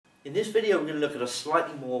In this video we're going to look at a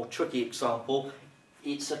slightly more tricky example.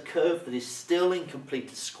 It's a curve that is still in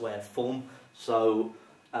completed square form, so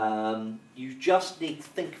you just need to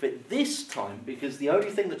think of it this time because the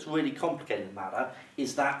only thing that's really complicated the matter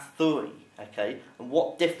is that 3, okay, and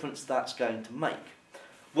what difference that's going to make.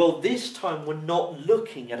 Well, this time we're not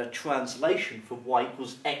looking at a translation from y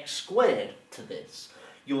equals x squared to this.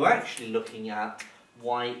 You're actually looking at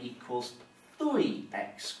y equals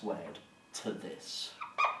 3x squared to this.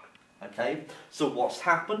 Okay, so what's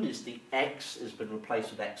happened is the x has been replaced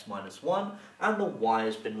with x minus 1 and the y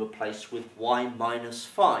has been replaced with y minus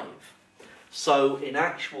 5. So in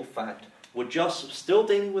actual fact, we're just still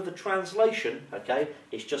dealing with a translation, okay,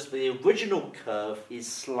 it's just the original curve is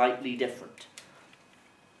slightly different.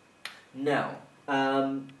 Now,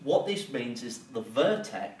 what this means is the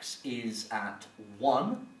vertex is at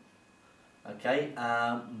 1, okay,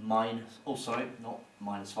 not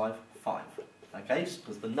minus 5, 5. Okay,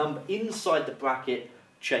 because the number inside the bracket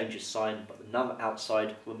changes sign, but the number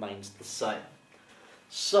outside remains the same.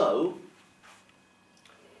 So,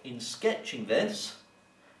 in sketching this,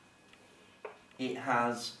 it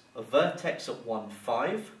has a vertex at 1,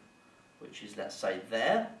 5, which is, let's say,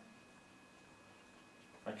 there.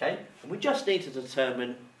 Okay, and we just need to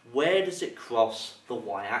determine where does it cross the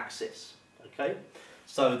y-axis. Okay,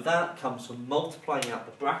 so that comes from multiplying out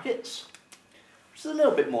the brackets, which is a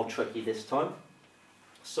little bit more tricky this time.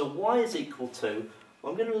 So y is equal to,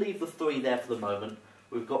 well, I'm going to leave the 3 there for the moment.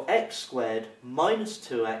 We've got x squared minus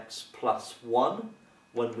 2x plus 1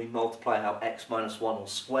 when we multiply out x minus 1 or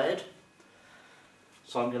squared.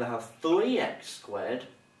 So I'm going to have 3x squared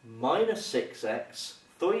minus 6x,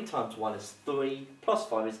 3 times 1 is 3, plus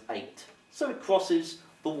 5 is 8. So it crosses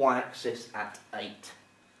the y-axis at 8.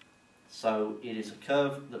 So it is a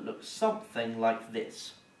curve that looks something like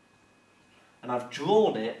this. And I've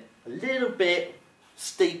drawn it a little bit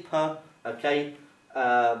steeper, okay,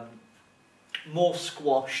 more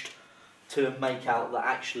squashed to make out that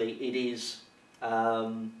actually it is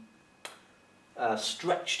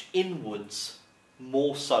stretched inwards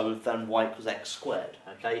more so than y equals x squared,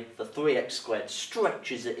 okay. The 3x squared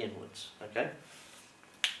stretches it inwards, okay.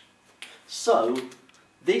 So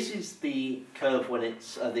this is the curve when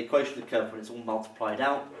it's the equation of the curve when it's all multiplied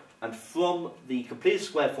out, and from the completed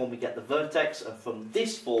square form we get the vertex, and from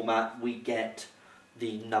this format we get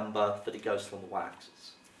the number that it goes to on the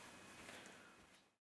y-axis.